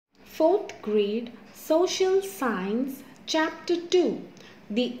4th grade Social Science Chapter 2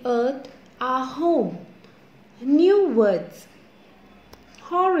 The Earth, Our Home. New words.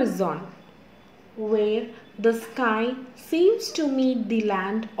 Horizon, where the sky seems to meet the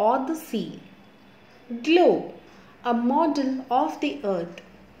land or the sea. Globe, a model of the earth.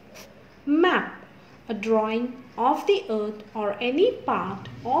 Map, a drawing of the earth or any part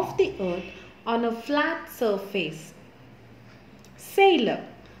of the earth on a flat surface. Sailor,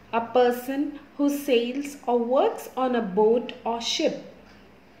 a person who sails or works on a boat or ship.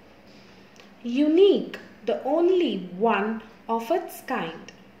 Unique, the only one of its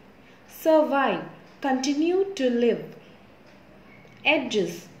kind. Survive, continue to live.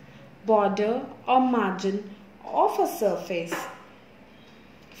 Edges, border or margin of a surface.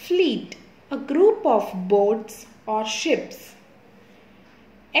 Fleet, a group of boats or ships.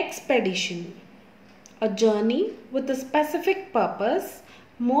 Expedition, a journey with a specific purpose,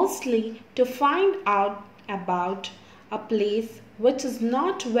 mostly to find out about a place which is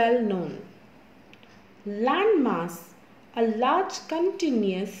not well known. Landmass, a large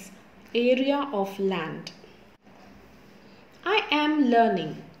continuous area of land. I am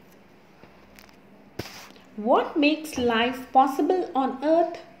learning. What makes life possible on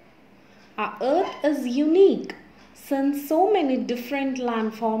Earth? Our Earth is unique since so many different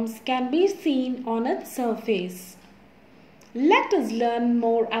landforms can be seen on its surface. Let us learn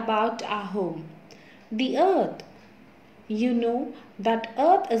more about our home, the Earth. You know that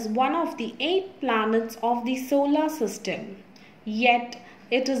Earth is one of the 8 planets of the solar system, yet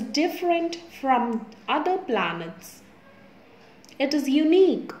it is different from other planets. It is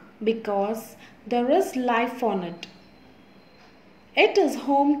unique because there is life on it. It is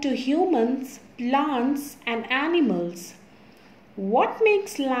home to humans, plants, and animals. What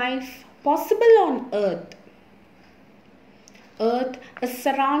makes life possible on Earth? Earth is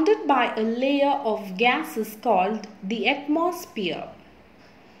surrounded by a layer of gases called the atmosphere.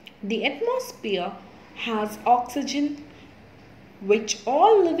 The atmosphere has oxygen, which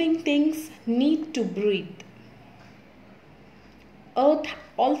all living things need to breathe. Earth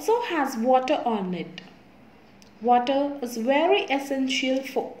also has water on it. Water is very essential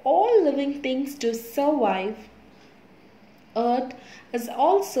for all living things to survive. Earth is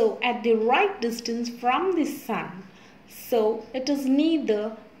also at the right distance from the sun, so it is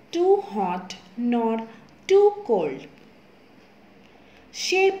neither too hot nor too cold.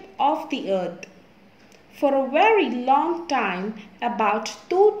 Shape of the Earth. For a very long time, about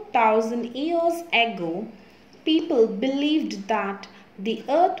 2000 years ago, people believed that the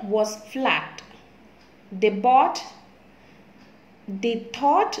Earth was flat. They thought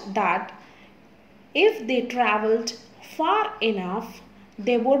that if they traveled far enough,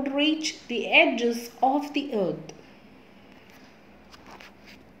 they would reach the edges of the Earth.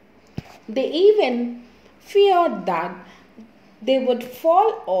 They even feared that they would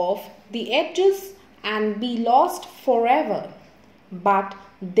fall off the edges and be lost forever. But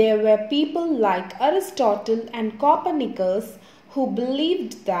there were people like Aristotle and Copernicus who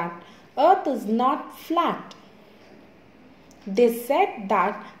believed that Earth is not flat. They said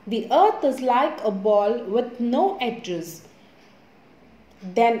that the Earth is like a ball with no edges.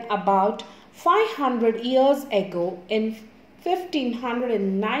 Then about 500 years ago, in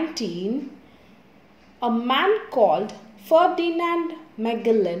 1519, a man called Ferdinand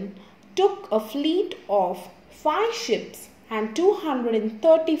Magellan took a fleet of 5 ships and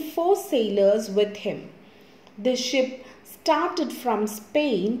 234 sailors with him. The ship started from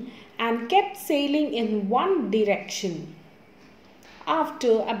Spain and kept sailing in one direction.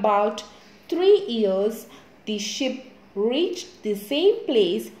 After about 3 years, the ship reached the same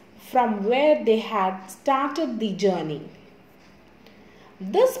place from where they had started the journey.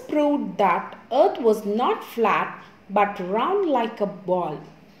 This proved that Earth was not flat but round like a ball.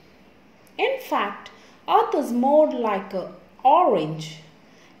 In fact, Earth is more like an orange.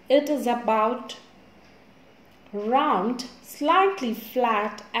 It is about round, slightly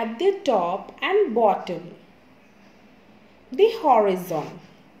flat at the top and bottom. The horizon.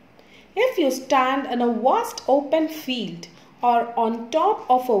 If you stand in a vast open field or on top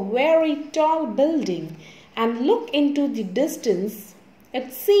of a very tall building and look into the distance,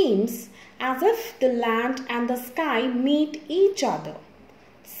 it seems as if the land and the sky meet each other.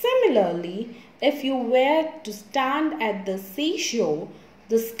 Similarly, if you were to stand at the seashore,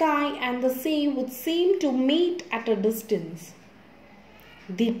 the sky and the sea would seem to meet at a distance.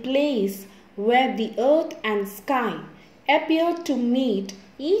 The place where the earth and sky appear to meet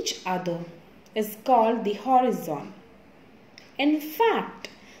each other is called the horizon. In fact,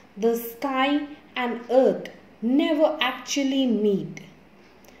 the sky and earth never actually meet.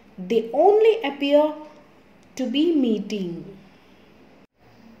 they only appear to be meeting.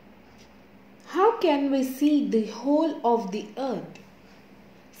 How can we see the whole of the earth?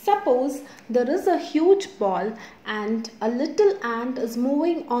 Suppose there is a huge ball and a little ant is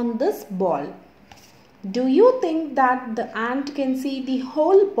moving on this ball. Do you think that the ant can see the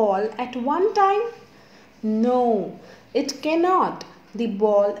whole ball at one time? No, it cannot. The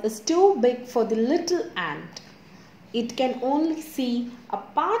ball is too big for the little ant. It can only see a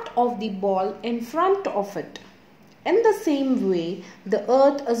part of the ball in front of it. In the same way, the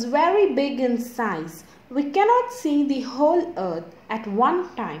earth is very big in size. We cannot see the whole earth at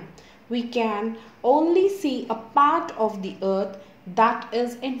one time. We can only see a part of the earth that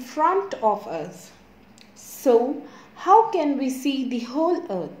is in front of us. So, how can we see the whole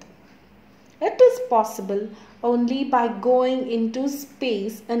earth? It is possible only by going into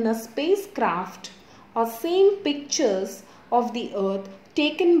space in a spacecraft or seeing pictures of the earth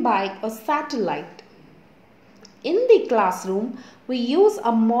taken by a satellite. In the classroom, we use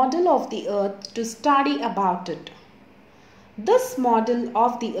a model of the earth to study about it. This model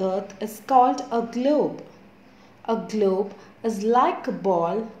of the earth is called a globe. A globe is like a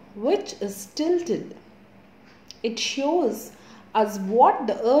ball which is tilted. It shows us what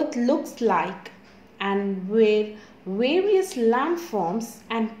the earth looks like and where various landforms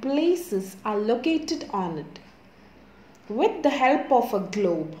and places are located on it. With the help of a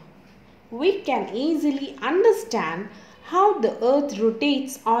globe, we can easily understand how the earth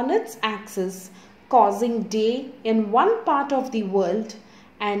rotates on its axis, causing day in one part of the world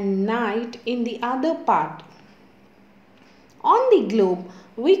and night in the other part. On the globe,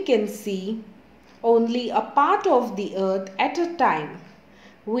 we can see only a part of the earth at a time.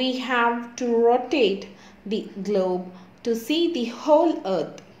 We have to rotate the globe to see the whole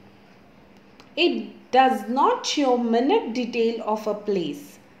earth. It does not show minute detail of a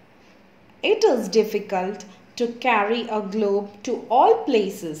place. It is difficult to carry a globe to all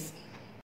places.